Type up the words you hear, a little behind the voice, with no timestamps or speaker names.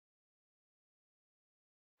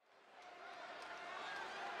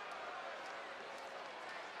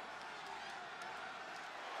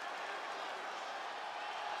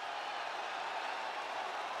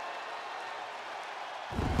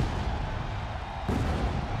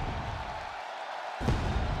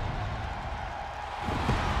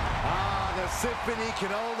symphony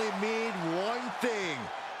can only mean one thing.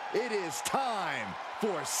 It is time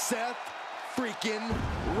for Seth freaking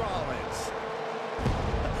Rollins.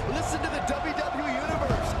 Listen to the WWE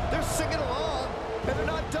Universe. They're singing along, and they're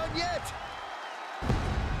not done yet.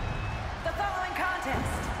 The following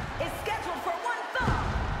contest is scheduled for one fall.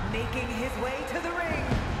 Making his way to the ring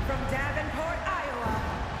from Davenport, Iowa,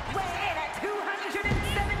 weighing in at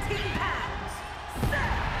 217 pounds,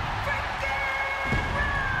 Seth freaking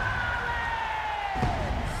Rollins!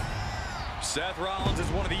 Seth Rollins is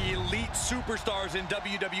one of the elite superstars in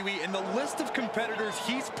WWE, and the list of competitors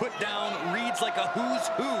he's put down reads like a who's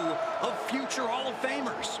who of future Hall of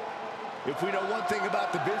Famers. If we know one thing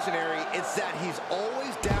about the Visionary, it's that he's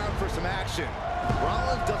always down for some action.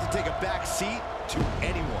 Rollins doesn't take a back seat to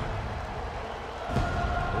anyone.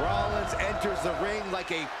 Rollins enters the ring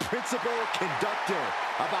like a principal conductor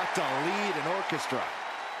about to lead an orchestra.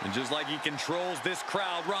 And just like he controls this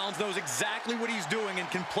crowd, Rollins knows exactly what he's doing and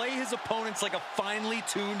can play his opponents like a finely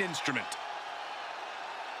tuned instrument.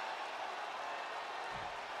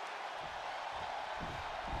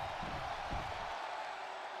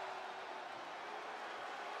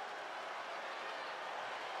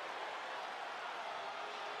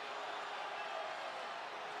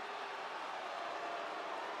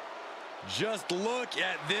 Just look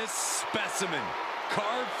at this specimen,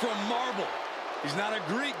 carved from marble. He's not a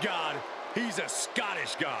Greek god, he's a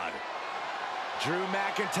Scottish god. Drew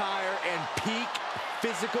McIntyre in peak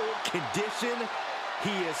physical condition.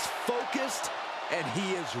 He is focused and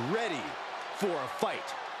he is ready for a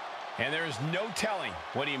fight. And there is no telling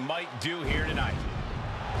what he might do here tonight.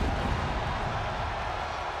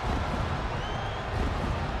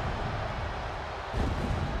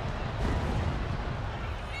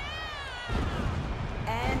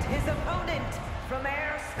 His opponent from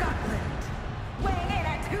Ayr, Scotland, weighing in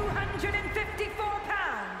at 254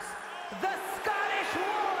 pounds, the Scottish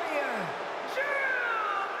Warrior, Drew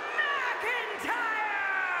McIntyre!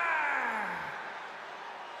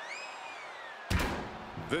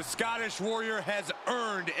 The Scottish Warrior has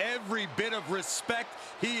earned every bit of respect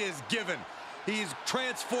he is given. He's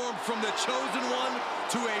transformed from the chosen one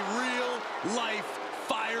to a real-life,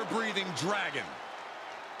 fire-breathing dragon.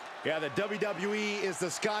 Yeah, the WWE is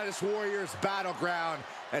the Scottish Warrior's battleground,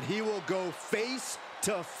 and he will go face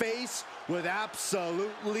to face with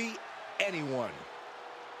absolutely anyone.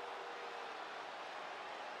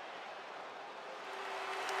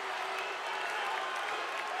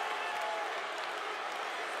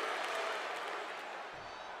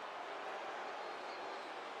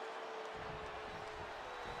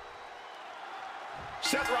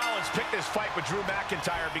 Seth Rollins picked this fight with Drew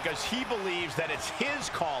McIntyre because he believes that it's his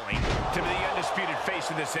calling to be the undisputed face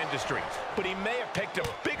of this industry. But he may have picked a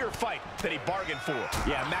bigger fight than he bargained for.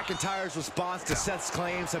 Yeah, McIntyre's response to Seth's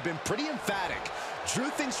claims have been pretty emphatic. Drew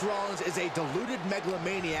thinks Rollins is a deluded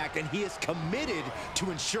megalomaniac, and he is committed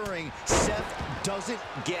to ensuring Seth doesn't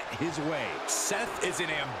get his way. Seth is an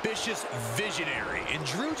ambitious visionary, and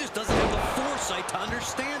Drew just doesn't have the foresight to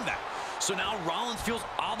understand that. So now Rollins feels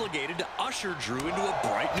obligated to usher Drew into a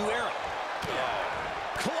bright new era.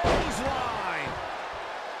 Clothesline!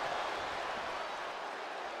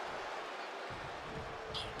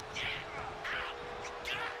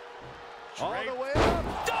 All the way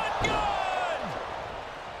up. Done good!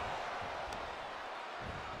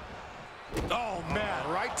 Oh, man,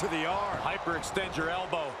 right to the arm. Hyperextend your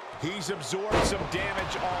elbow. He's absorbed some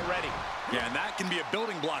damage already. Yeah, and that can be a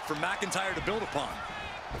building block for McIntyre to build upon.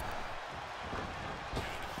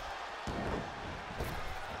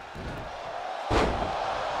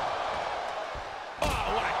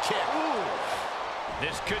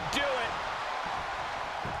 This could do it.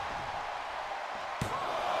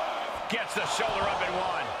 Gets the shoulder up and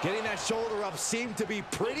one. Getting that shoulder up seemed to be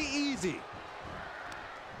pretty easy.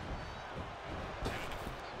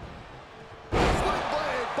 Split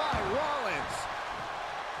blade by Rollins.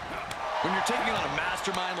 When you're taking on a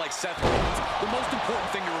mastermind like Seth Rollins, the most important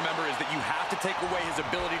thing to remember is that you have to take away his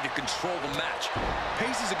ability to control the match.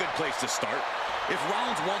 Pace is a good place to start. If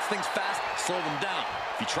Rollins wants things fast, slow them down.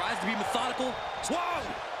 If he tries to be methodical, whoa!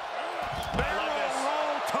 Barrel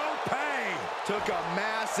roll tope. Took a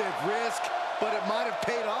massive risk, but it might have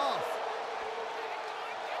paid off.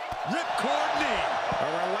 Ripcord knee. A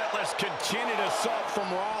relentless continued assault from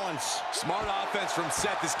Rollins. Smart offense from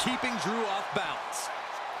Seth is keeping Drew off balance.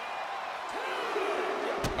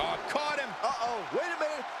 Oh, caught him. Uh-oh, wait a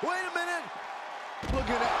minute, wait a minute.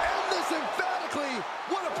 Looking to end this emphatically.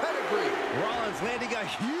 What a pedigree. Rollins landing a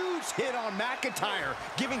huge hit on McIntyre,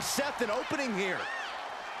 giving Seth an opening here.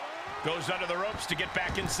 Goes under the ropes to get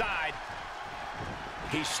back inside.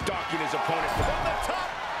 He's stalking his opponent from the top.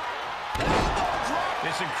 Elbow drop.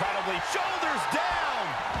 This incredibly Shoulders down.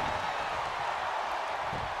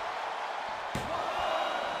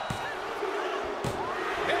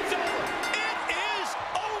 It's over. It is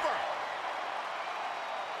over.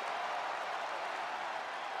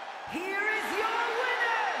 Here is your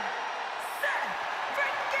winner, Seth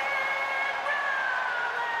freaking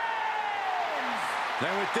Rollins!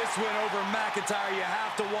 And with this win over McIntyre, you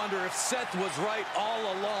have to wonder if Seth was right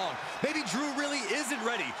all along. Maybe Drew really isn't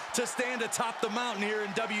ready to stand atop the mountain here in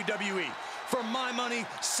WWE. For my money,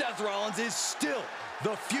 Seth Rollins is still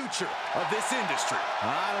the future of this industry.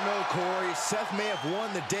 I don't know, Corey. Seth may have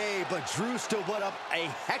won the day, but Drew still put up a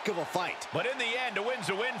heck of a fight. But in the end, a win's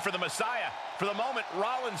a win for the Messiah. For the moment,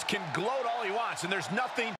 Rollins can gloat all he wants, and there's nothing